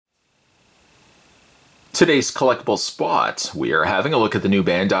Today's collectible spot, we are having a look at the new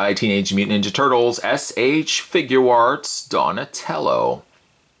Bandai Teenage Mutant Ninja Turtles S.H.Figuarts Donatello.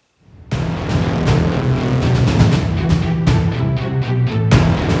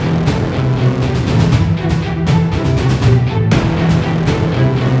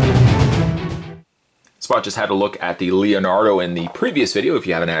 Spot just had a look at the Leonardo in the previous video. If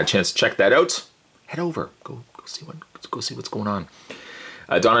you haven't had a chance to check that out, head over, go see what's going on.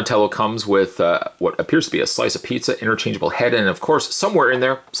 Donatello comes with what appears to be a slice of pizza, interchangeable head, and of course, somewhere in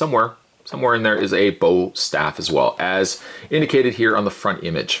there is a bow staff as well, as indicated here on the front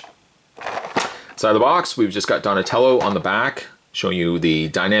image. Side of the box, we've just got Donatello on the back, showing you the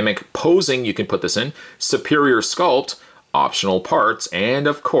dynamic posing you can put this in, superior sculpt, optional parts, and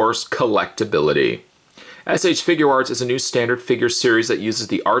of course, collectability. S.H.Figuarts is a new standard figure series that uses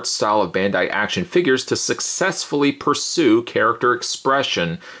the art style of Bandai action figures to successfully pursue character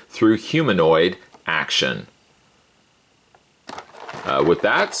expression through humanoid action. With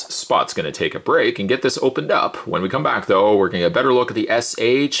that, Spot's going to take a break and get this opened up. When we come back, though, we're going to get a better look at the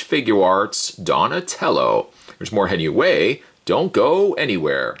S.H.Figuarts Donatello. There's more heading your way. Don't go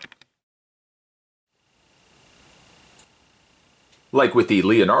anywhere. Like with the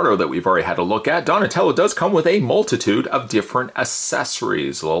Leonardo that we've already had a look at, Donatello does come with a multitude of different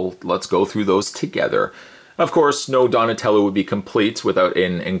accessories. Well, let's go through those together. Of course, no Donatello would be complete without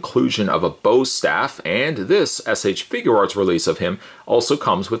an inclusion of a bow staff, and this S.H.Figuarts release of him also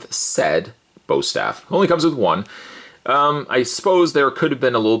comes with said bow staff. Only comes with one. I suppose there could have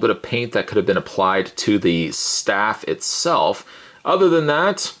been a little bit of paint that could have been applied to the staff itself. Other than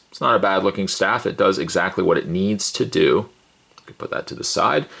that, it's not a bad looking staff. It does exactly what it needs to do. Put that to the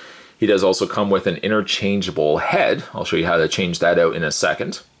side. He does also come with an interchangeable head. I'll show you how to change that out in a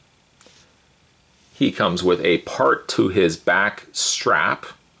second. He comes with a part to his back strap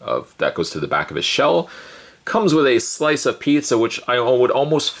that goes to the back of his shell. Comes with a slice of pizza, which I would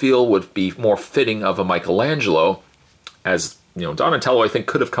almost feel would be more fitting of a Michelangelo. As you know, Donatello I think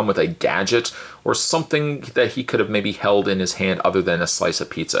could have come with a gadget or something that he could have maybe held in his hand other than a slice of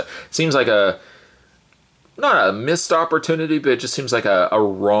pizza. Seems like not a missed opportunity, but it just seems like a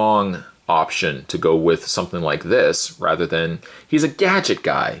wrong option to go with something like this rather than, he's a gadget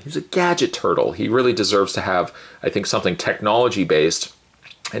guy. He's a gadget turtle. He really deserves to have, I think, something technology based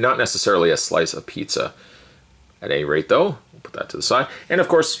and not necessarily a slice of pizza. At any rate though, we'll put that to the side. And of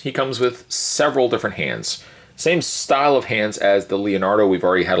course, he comes with several different hands. Same style of hands as the Leonardo we've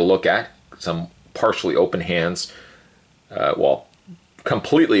already had a look at. Some partially open hands. Well,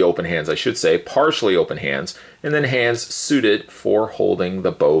 completely open hands, I should say, partially open hands, and then hands suited for holding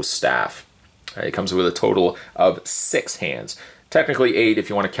the bow staff. It comes with a total of 6 hands. Technically 8 if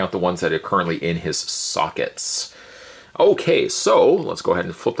you want to count the ones that are currently in his sockets. Okay, so let's go ahead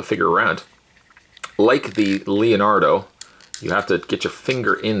and flip the figure around. Like the Leonardo, you have to get your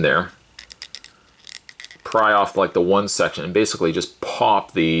finger in there, pry off like the one section, and basically just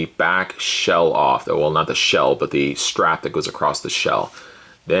pop the back shell off. Well, not the shell, but the strap that goes across the shell.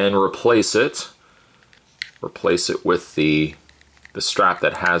 Then replace it with the strap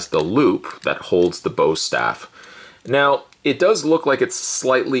that has the loop that holds the bow staff. Now, it does look like it's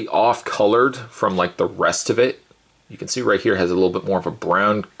slightly off-colored from like the rest of it. You can see right here it has a little bit more of a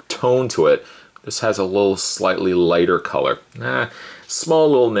brown tone to it. This has a little slightly lighter color. Small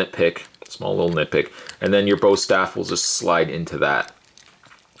little nitpick. And then your bow staff will just slide into that.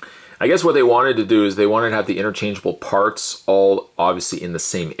 I guess what they wanted to do is they wanted to have the interchangeable parts all obviously in the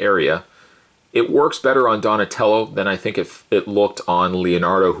same area. It works better on Donatello than I think it looked on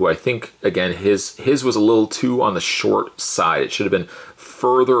Leonardo, who I think, again, his was a little too on the short side. It should have been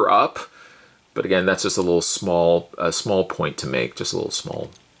further up, but again, that's just a little small point to make, just a little small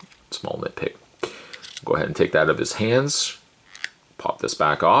nitpick. Go ahead and take that out of his hands. Pop this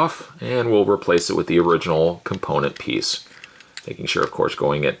back off, and we'll replace it with the original component piece. Making sure, of course,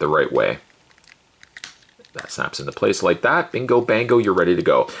 going it the right way. That snaps into place like that. Bingo, bango, you're ready to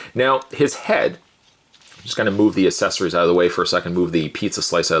go. Now, his head, I'm just going to move the accessories out of the way for a second, move the pizza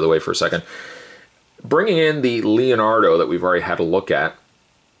slice out of the way for a second. Bringing in the Leonardo that we've already had a look at,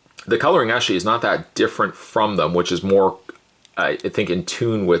 the coloring actually is not that different from them, which is more, I think, in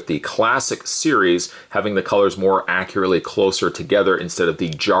tune with the classic series, having the colors more accurately closer together instead of the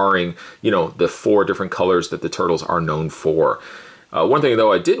jarring, the 4 different colors that the turtles are known for. One thing,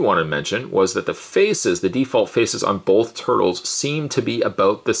 though, I did want to mention was that the faces, the default faces on both turtles, seem to be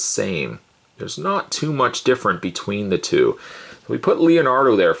about the same. There's not too much different between the two. So we put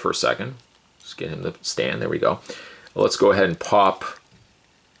Leonardo there for a second. Just get him to stand. There we go. Let's go ahead and pop,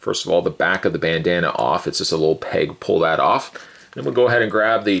 first of all, the back of the bandana off. It's just a little peg. Pull that off. Then we'll go ahead and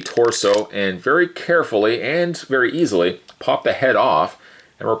grab the torso and very carefully and very easily pop the head off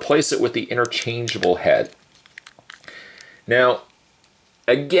and replace it with the interchangeable head. Now,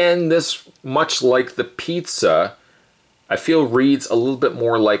 again, this, much like the pizza, I feel reads a little bit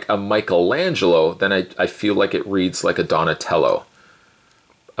more like a Michelangelo than I feel like it reads like a Donatello.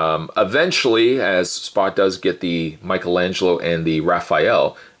 Eventually, as Spot does get the Michelangelo and the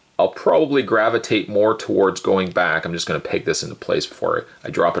Raphael, I'll probably gravitate more towards going back. I'm just going to peg this into place before I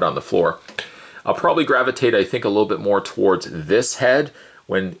drop it on the floor. I'll probably gravitate, I think, a little bit more towards this head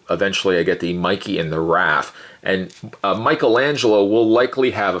when eventually I get the Mikey and the Raph. And Michelangelo will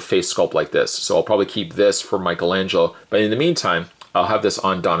likely have a face sculpt like this, so I'll probably keep this for Michelangelo. But in the meantime, I'll have this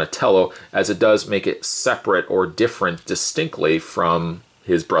on Donatello, as it does make it separate or different distinctly from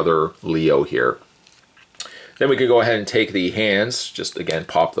his brother Leo here. Then we can go ahead and take the hands, just again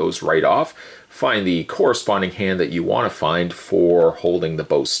pop those right off, find the corresponding hand that you want to find for holding the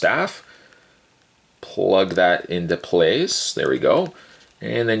bow staff, plug that into place, there we go,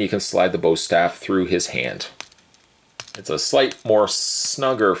 and then you can slide the bow staff through his hand. It's a slight more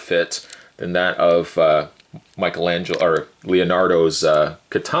snugger fit than that of Michelangelo or Leonardo's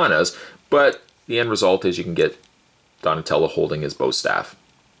katanas, but the end result is you can get Donatello holding his bow staff.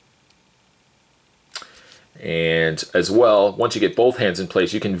 And as well, once you get both hands in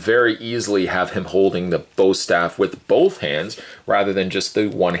place, you can very easily have him holding the bow staff with both hands rather than just the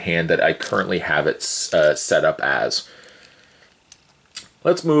one hand that I currently have it set up as.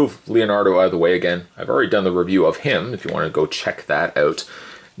 Let's move Leonardo out of the way again. I've already done the review of him, if you want to go check that out.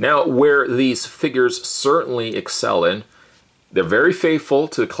 Now, where these figures certainly excel in, they're very faithful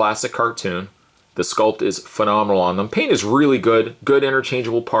to the classic cartoon. The sculpt is phenomenal on them. Paint is really good, good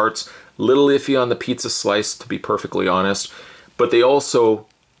interchangeable parts, little iffy on the pizza slice, to be perfectly honest, but they also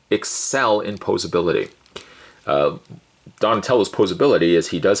excel in posability. Donatello's posability is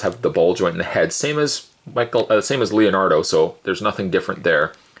he does have the ball joint in the head, same as Leonardo, so there's nothing different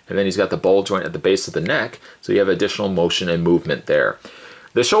there. And then he's got the ball joint at the base of the neck, so you have additional motion and movement there.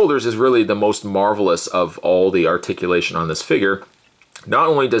 The shoulders is really the most marvelous of all the articulation on this figure. Not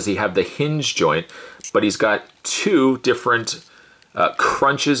only does he have the hinge joint, but he's got two different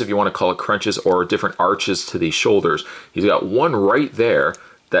crunches, if you want to call it crunches, or different arches to these shoulders. He's got one right there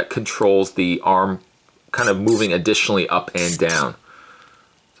that controls the arm kind of moving additionally up and down.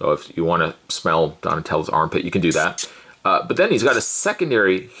 So if you want to smell Donatello's armpit, you can do that. But then he's got a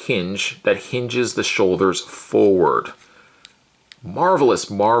secondary hinge that hinges the shoulders forward. Marvelous,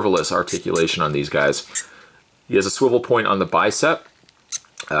 marvelous articulation on these guys. He has a swivel point on the bicep,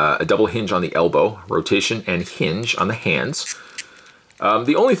 a double hinge on the elbow, rotation and hinge on the hands.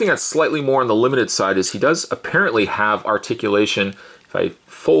 The only thing that's slightly more on the limited side is he does apparently have articulation. If I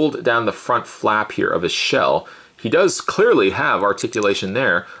fold down the front flap here of his shell, he does clearly have articulation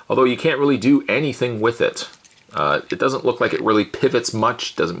there, although you can't really do anything with it. It doesn't look like it really pivots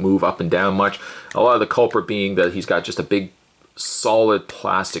much, doesn't move up and down much. A lot of the culprit being that he's got just a big solid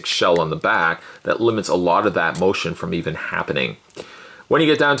plastic shell on the back that limits a lot of that motion from even happening. When you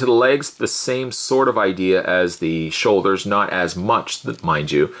get down to the legs, the same sort of idea as the shoulders, not as much,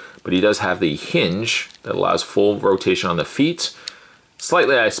 mind you, but he does have the hinge that allows full rotation on the feet.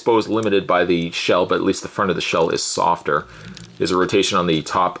 Slightly, I suppose, limited by the shell, but at least the front of the shell is softer. There's a rotation on the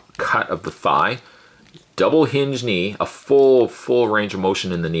top cut of the thigh. Double hinge knee, a full range of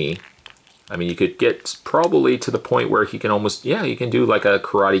motion in the knee. I mean, you could get probably to the point where he can almost, yeah, you can do like a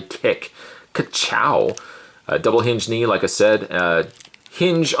karate kick. Ka-chow. Double hinge knee, like I said.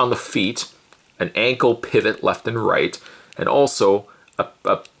 Hinge on the feet. An ankle pivot left and right. And also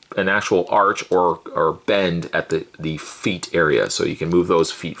an actual arch or bend at the feet area. So you can move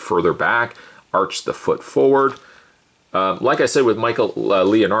those feet further back, arch the foot forward. Like I said with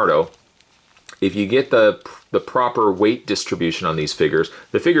Leonardo, if you get the proper weight distribution on these figures,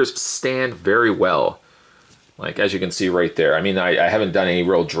 the figures stand very well. Like, as you can see right there. I mean, I haven't done any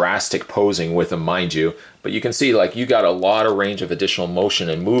real drastic posing with them, mind you, but you can see, like, you got a lot of range of additional motion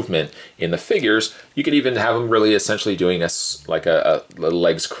and movement in the figures. You could even have them really essentially doing like a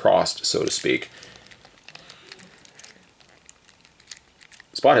legs crossed, so to speak.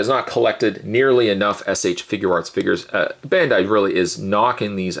 Spot has not collected nearly enough S.H.Figuarts figures. Bandai really is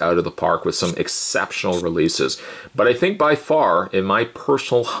knocking these out of the park with some exceptional releases. But I think by far, in my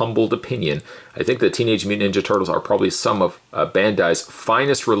personal humbled opinion, I think the Teenage Mutant Ninja Turtles are probably some of Bandai's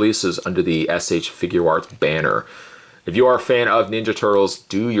finest releases under the S.H.Figuarts banner. If you are a fan of Ninja Turtles,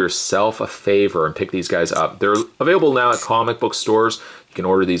 do yourself a favor and pick these guys up. They're available now at comic book stores. You can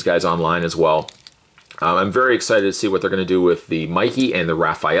order these guys online as well. I'm very excited to see what they're going to do with the Mikey and the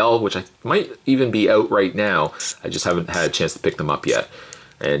Raphael, which I might even be out right now. I just haven't had a chance to pick them up yet.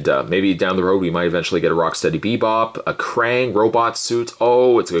 And maybe down the road we might eventually get a Rocksteady Bebop, a Krang robot suit.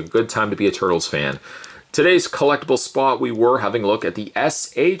 Oh, it's a good time to be a Turtles fan. Today's collectible spot, we were having a look at the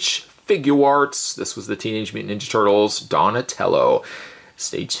S.H.Figuarts. This was the Teenage Mutant Ninja Turtles Donatello.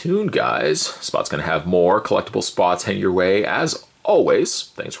 Stay tuned, guys. Spot's going to have more collectible spots heading your way as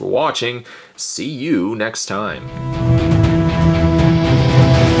always. Thanks for watching. See you next time.